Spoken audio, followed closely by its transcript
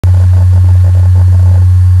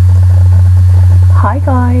Hi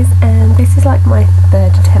guys, and this is like my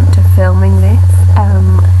third attempt of filming this,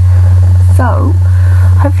 so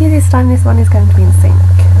hopefully this time this one is going to be in sync.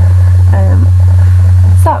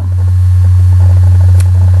 So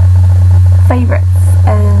favourites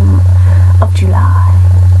of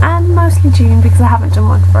July, and mostly June because I haven't done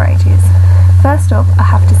one for ages. First up, I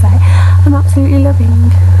have to say I'm absolutely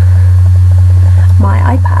loving my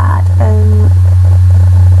iPad.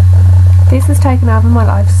 This has taken over my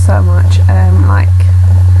life so much. Like,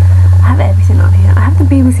 I have everything on here. I have the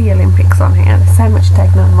BBC Olympics on here. There's so much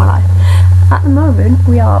taken over my life. At the moment,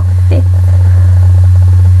 we are 5th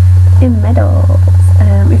in medals.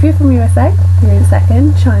 If you're from USA, you're in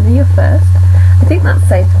 2nd. China, you're 1st. I think that's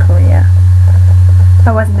South Korea.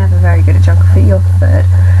 I was never very good at geography. You're 3rd.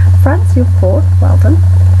 France, you're 4th. Well done.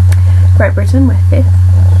 Great Britain, we're 5th.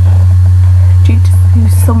 Due to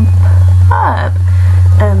some superb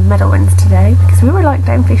medal wins today, because we were like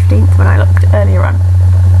down 15th when I looked earlier on.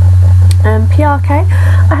 PRK,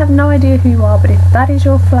 I have no idea who you are, but if that is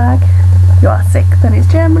your flag, you are sick. Then it's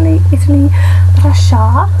Germany, Italy,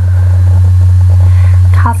 Russia,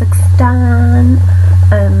 Kazakhstan,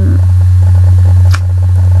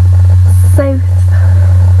 South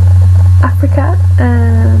Africa,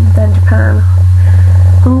 then Japan,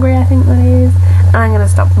 Hungary, I think that is. And I'm going to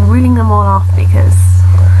stop reeling them all off because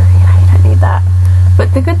you don't need that.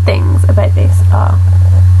 But the good things about this are,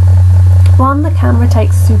 one, the camera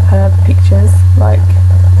takes superb pictures. Like,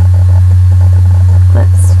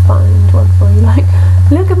 let's find one for you. Like,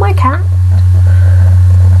 look at my cat.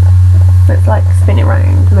 Let's like spin it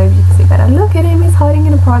round. Maybe you can see better. Look at him. He's hiding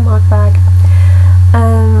in a Primark bag.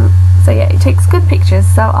 So yeah, it takes good pictures.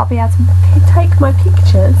 So I'll be able to take my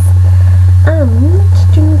pictures and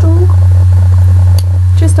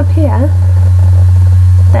just up here.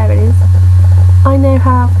 There it is. I now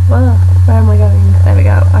have, well, where am I going? There we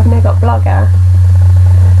go. I've now got Blogger,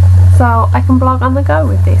 so I can blog on the go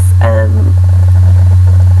with this.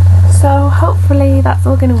 So hopefully that's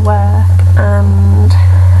all going to work, and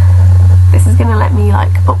this is going to let me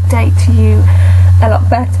like update to you a lot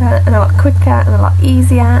better and a lot quicker and a lot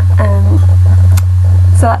easier.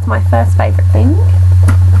 So that's my first favourite thing.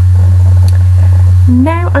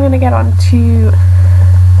 Now I'm going to get on to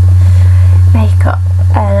makeup,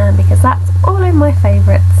 because that's all of my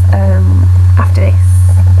favourites. After this,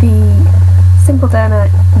 the Simple Derma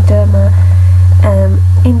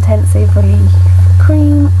Intensive Relief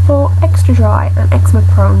Cream for extra dry and eczema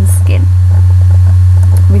prone skin.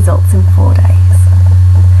 Results in 4 days,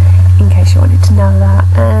 in case you wanted to know that.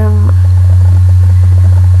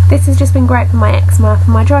 This has just been great for my eczema,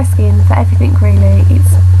 for my dry skin, for everything really.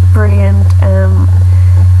 It's brilliant.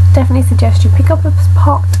 Definitely suggest you pick up a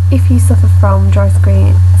pot if you suffer from dry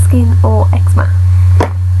skin or eczema.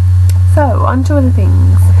 So, on to other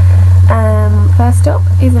things. First up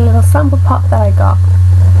is a little sample pot that I got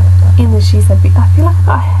in the She Said Beauty. I feel like I've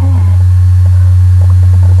got hair.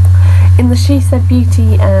 In the She Said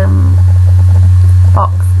Beauty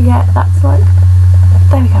box. Yeah, that's like,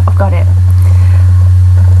 there we go, I've got it.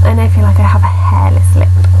 I now feel like I have a hairless lip.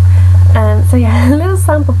 So yeah, a little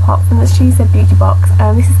sample pot from the She Said Beauty box.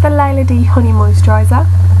 This is the Layla D Honey Moisturiser.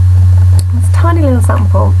 It's a tiny little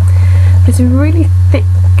sample, but it's a really thick,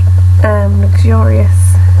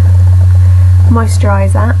 luxurious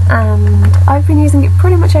moisturiser, and I've been using it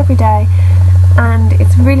pretty much every day, and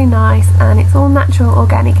it's really nice, and it's all natural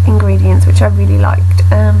organic ingredients, which I really liked.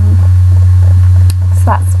 So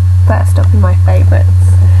that's first up in my favourites.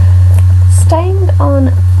 Stained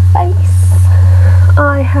on face,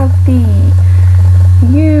 I have the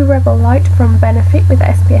You Rebel Light from Benefit with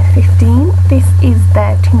SPF 15. This is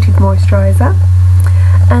their tinted moisturiser.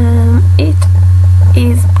 It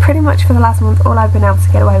is pretty much for the last month all I've been able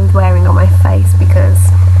to get away with wearing on my face, because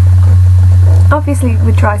obviously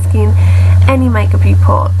with dry skin any makeup you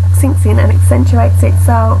put sinks in and accentuates it,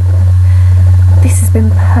 so this has been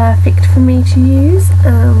perfect for me to use.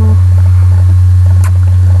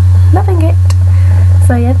 Loving it.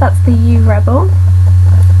 So yeah, that's the You Rebel.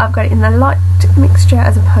 I've got it in the light mixture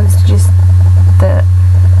as opposed to just the,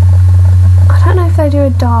 I don't know if they do a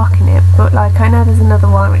dark in it, but like I know there's another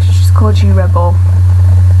one which is just called You Rebel,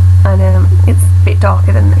 and it's a bit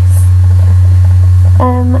darker than this.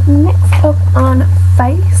 Next up on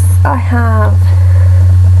face, I have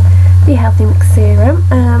the Healthy Mix Serum.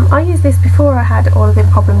 I used this before I had all of the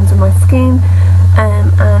problems with my skin,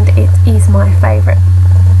 and it is my favourite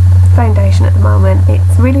foundation at the moment.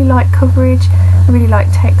 It's really light coverage, really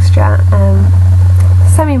light texture,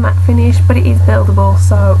 semi-matte finish, but it is buildable,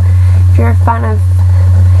 so if you're a fan of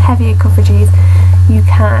heavier coverages you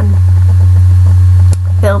can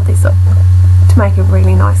build this up to make a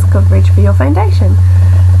really nice coverage for your foundation.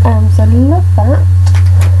 So love that.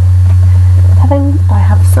 Then I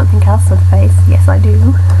have something else for the face. Yes, I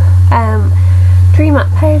do. Dream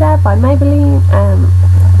Matte Powder by Maybelline.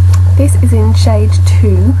 This is in shade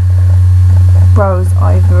 2, Rose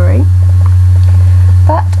Ivory.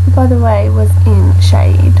 That, by the way, was in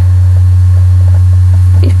shade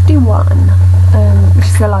 51, which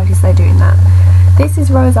is the lightest they do in that. This is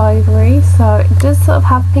Rose Ivory, so it does sort of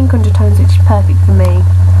have pink undertones, which is perfect for me.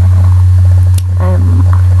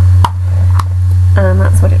 And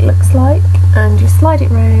that's what it looks like. And you slide it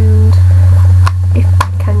round, if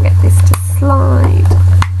I can get this to slide.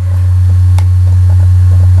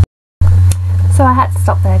 So I had to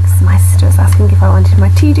stop there because my sister was asking if I wanted my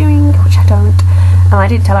tea doing, which I don't. And I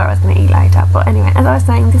did tell her I was going to eat later. But anyway, as I was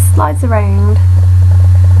saying, this slides around.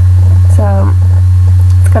 So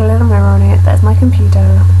it's got a little mirror on it. There's my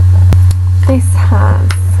computer. This has,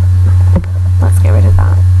 let's get rid of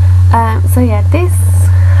that. So yeah, this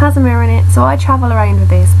has a mirror in it. So I travel around with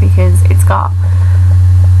this because it's got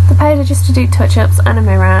the powder just to do touch-ups and a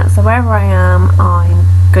mirror. So wherever I am, I'm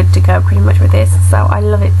good to go pretty much with this. So I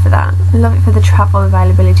love it for that. I love it for the travel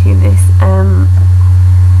availability of this.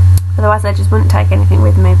 Otherwise I just wouldn't take anything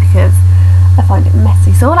with me because I find it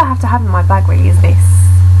messy. So all I have to have in my bag really is this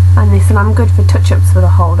and this, and I'm good for touch-ups for the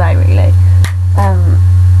whole day really.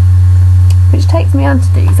 Which takes me on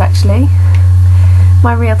to these actually.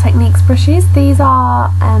 My Real Techniques brushes. These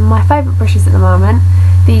are my favourite brushes at the moment.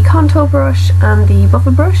 The contour brush and the buffer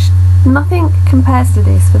brush. Nothing compares to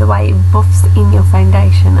this for the way it buffs in your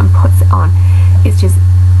foundation and puts it on. It's just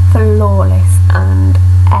flawless and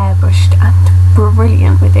airbrushed and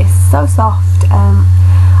brilliant with this. So soft.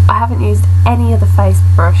 I haven't used any other face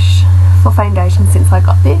brush for foundation since I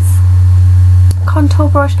got this. Contour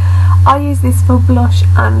brush. I use this for blush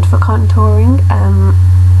and for contouring.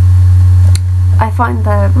 I find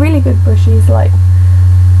they're really good brushes. Like,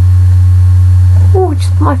 oh,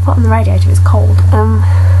 just my foot on the radiator is cold.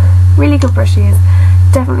 Really good brushes,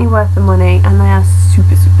 definitely worth the money, and they are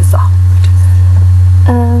super soft.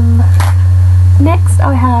 Next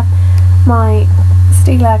I have my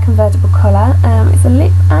Stila Convertible Colour. It's a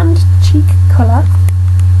lip and cheek colour,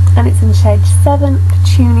 and it's in shade 7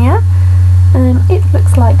 Petunia. It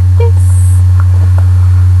looks like this.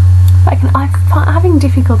 I'm having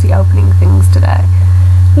difficulty opening things today.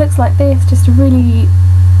 Looks like this, just a really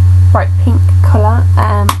bright pink colour,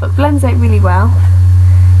 but blends out really well.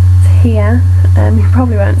 It's here, you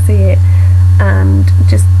probably won't see it, and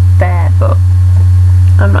just there, but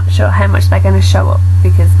I'm not sure how much they're going to show up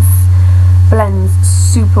because it blends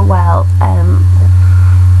super well and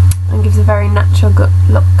gives a very natural good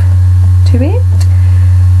look to it.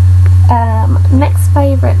 Next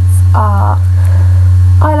favourites are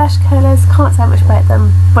eyelash curlers. Can't say much about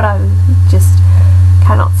them, but I just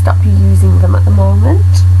cannot stop using them at the moment.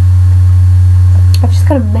 I've just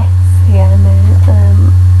got a mess here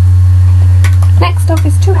now. Next up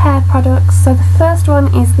is 2 hair products. So the first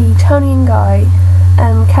one is the Toni & Guy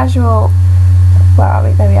Casual, where are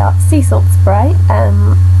we? There we are, Sea Salt Spray.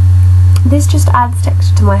 This just adds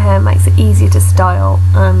texture to my hair, makes it easier to style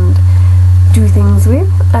and do things with.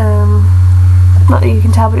 Not that you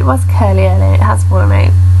can tell, but it was curly earlier, it has fallen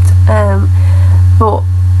out. But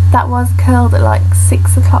that was curled at like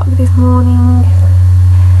 6 o'clock this morning,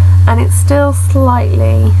 and it's still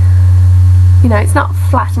slightly, you know, it's not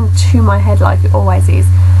flattened to my head like it always is.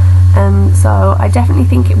 So I definitely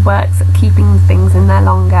think it works at keeping things in there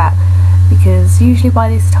longer, because usually by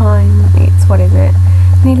this time it's, what is it,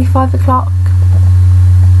 nearly 5 o'clock,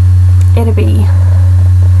 it'll be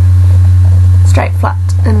straight flat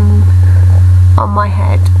and on my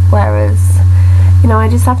head, whereas, you know, I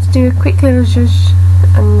just have to do a quick little zhuzh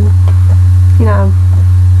and, you know,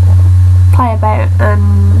 play about,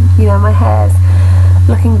 and, you know, my hair's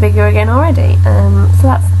looking bigger again already. So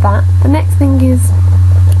that's that. The next thing is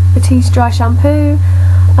Batiste Dry Shampoo.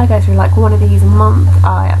 I go through like one of these a month.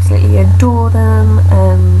 I absolutely adore them.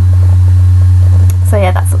 So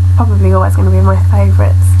yeah, that's probably always going to be my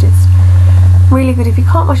favourites. Just really good. If you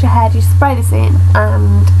can't wash your hair, just spray this in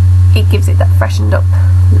and it gives it that freshened up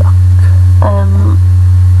look.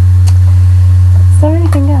 Is there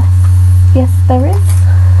anything else? Yes, there is.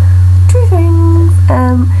 2 things.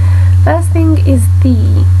 First thing is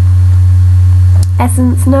the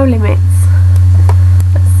Essence No Limits.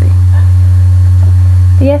 Let's see.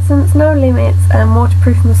 The Essence No Limits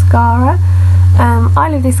waterproof mascara. I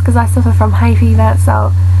love this because I suffer from hay fever,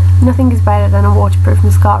 so nothing is better than a waterproof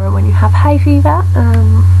mascara when you have hay fever.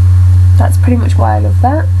 That's pretty much why I love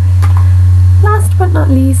that. Last but not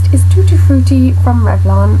least is Tutti Frutti from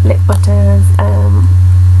Revlon Lip Butters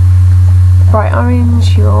Bright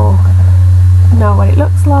orange, you'll know what it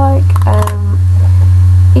looks like.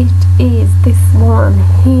 It is this one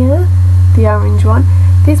here, the orange one.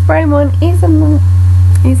 This brown one is an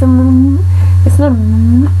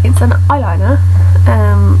eyeliner,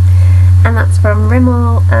 and that's from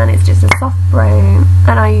Rimmel, and it's just a soft brown,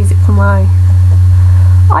 and I use it for my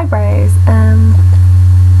eyebrows.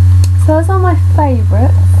 So those are my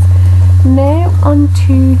favourites. Now on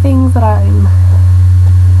to things that I'm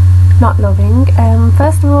not loving.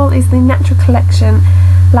 First of all is the Natural Collection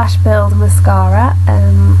Lash Build Mascara.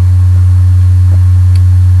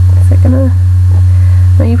 Is it gonna...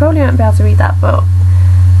 No, you probably won't be able to read that, but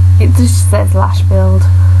it just says Lash Build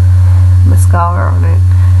Mascara on it.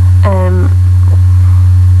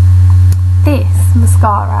 This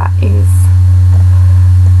mascara is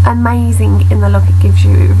amazing in the look it gives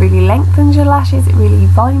you. It really lengthens your lashes, it really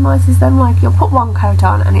volumizes them. Like, you'll put one coat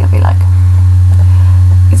on and it'll be like,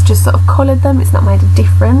 it's just sort of coloured them, it's not made a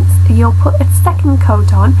difference. You'll put a second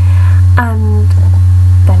coat on and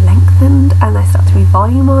they're lengthened and they start to be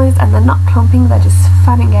volumized, and they're not clumping, they're just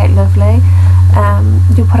fanning out lovely.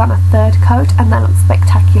 You'll put on a third coat and they look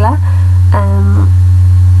spectacular.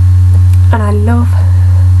 And I love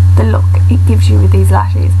the look it gives you with these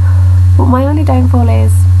lashes. But my only downfall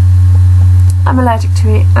is I'm allergic to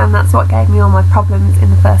it, and that's what gave me all my problems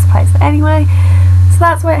in the first place anyway. So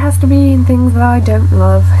that's why it has to be in things that I don't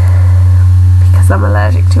love, because I'm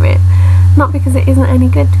allergic to it. Not because it isn't any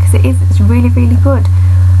good, because it is, it's really, really good,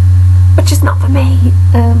 but just not for me.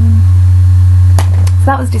 So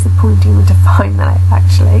that was disappointing to find that out,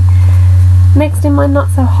 actually. Next in my not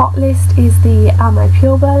so hot list is the Almo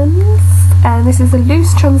Pure Burns, and this is a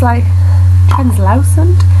loose translucent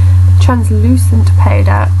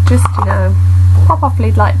powder. Just, you know, pop off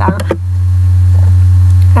lid like that.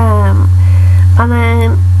 And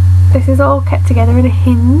then this is all kept together in a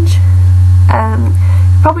hinge. You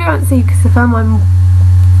probably won't see because the film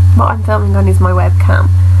what I'm filming on is my webcam,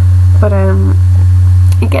 but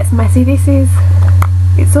it gets messy.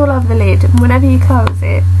 It's all over the lid, and whenever you close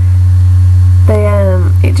it,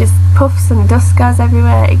 it just puffs and dust goes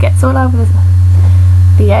everywhere. It gets all over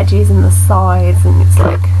the edges and the sides, and it's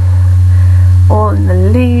like all in the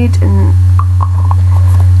lid, and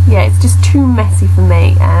yeah, it's just too messy for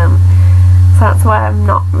me. So that's why I'm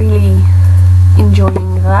not really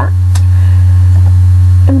enjoying that.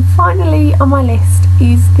 And finally on my list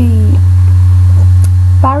is the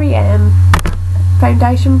Barry M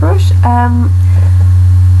foundation brush. I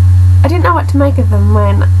didn't know what to make of them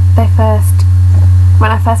when I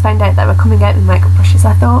first found out they were coming out with makeup brushes.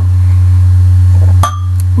 I thought,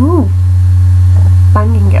 ooh,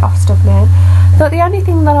 banging it off stuff now. But the only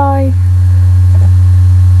thing that I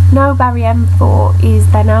know Barry M for is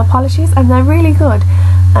their nail polishes, and they're really good.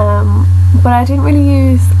 But I didn't really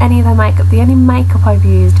use any of their makeup. The only makeup I've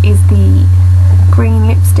used is the green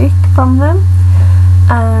lipstick from them.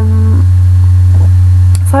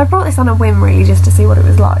 So I brought this on a whim, really, just to see what it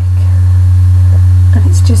was like. And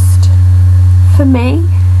it's just, for me,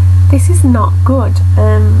 this is not good.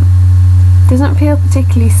 Doesn't feel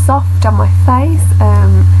particularly soft on my face.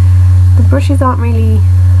 The brushes aren't really,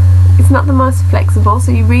 it's not the most flexible,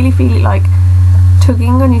 so you really feel it like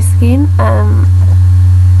tugging on your skin.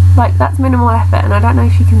 Like, that's minimal effort, and I don't know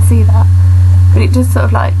if you can see that, but it does sort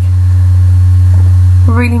of like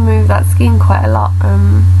really move that skin quite a lot.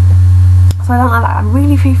 So I don't like that. I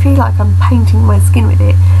really feel like I'm painting my skin with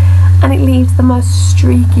it, and it leaves the most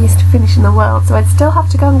streakiest finish in the world. So I'd still have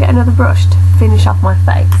to go and get another brush to finish off my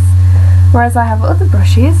face. Whereas I have other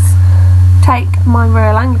brushes. Take my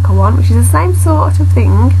Royal Anglican one, which is the same sort of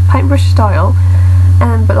thing, paintbrush style,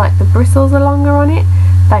 but like the bristles are longer on it,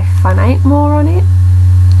 they fan out more on it,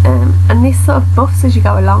 and this sort of buffs as you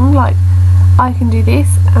go along. Like, I can do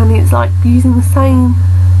this, and it's like using the same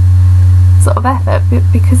sort of effort, but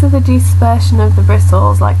because of the dispersion of the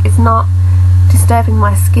bristles, like, it's not disturbing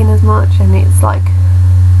my skin as much, and it's like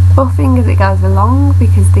buffing as it goes along,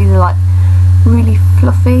 because these are like really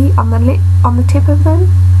fluffy on the tip of them,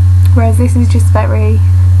 whereas this is just very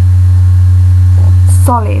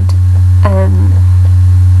solid.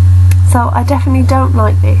 So I definitely don't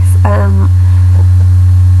like this.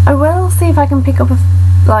 I will see if I can pick up a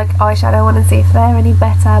eyeshadow one and see if they're any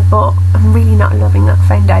better, but I'm really not loving that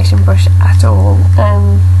foundation brush at all.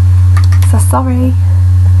 So sorry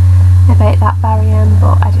about that, Barry M,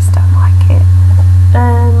 but I just don't like it.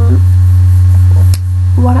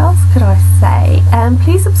 What else could I say?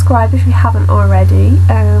 Please subscribe if you haven't already.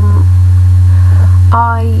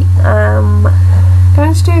 I am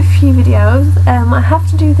going to do a few videos. I have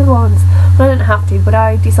to do the ones, well, I don't have to, but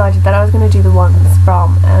I decided that I was going to do the ones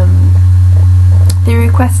from the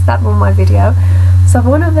requests that were on my video. So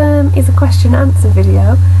one of them is a question answer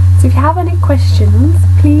video, so if you have any questions,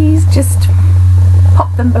 please just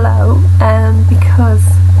pop them below, because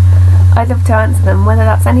I'd love to answer them, whether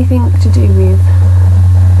that's anything to do with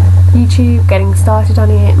YouTube, getting started on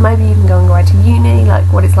it, maybe even going away to uni, like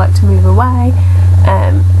what it's like to move away,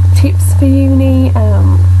 tips for uni,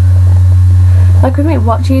 like with me,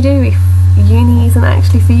 what do you do if uni isn't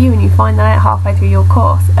actually for you and you find that out halfway through your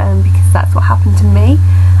course, because that's what happened to me.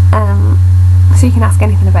 So you can ask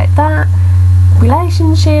anything about that,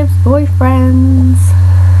 relationships, boyfriends,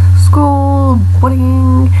 school,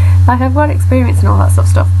 bullying, like I've got experience in all that sort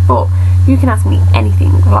of stuff, but you can ask me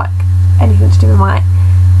anything, like anything to do with my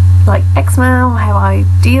like eczema, how I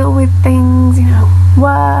deal with things, you know,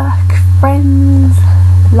 work, friends,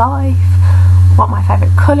 life, what my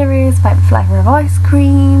favourite colour is, favourite flavour of ice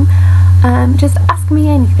cream, just ask me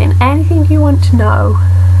anything you want to know,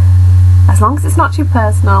 as long as it's not too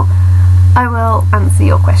personal. I will answer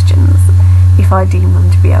your questions if I deem them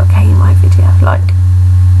to be okay in my video. Like,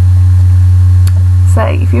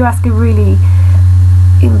 say if you ask a really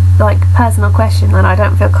personal question that I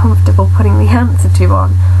don't feel comfortable putting the answer to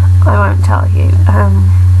on, I won't tell you.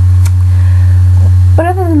 But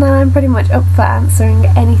other than that, I'm pretty much up for answering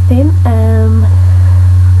anything, and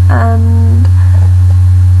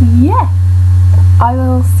yeah, I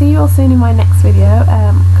will see you all soon in my next video.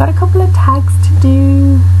 Got a couple of tags to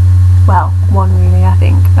do, well, one really, I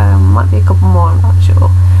think, might be a couple more, I'm not sure,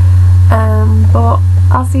 but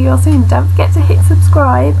I'll see you all soon. Don't forget to hit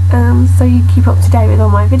subscribe, so you keep up to date with all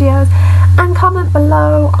my videos, and comment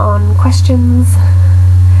below on questions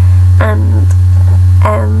and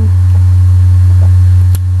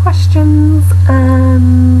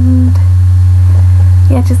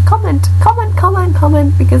yeah, just comment,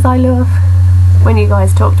 because I love when you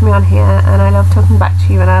guys talk to me on here, and I love talking back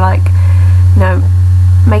to you, and I like, you know,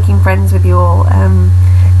 making friends with you all,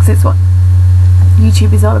 because it's what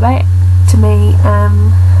YouTube is all about to me.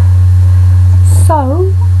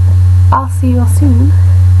 So I'll see you all soon.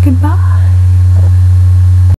 Goodbye.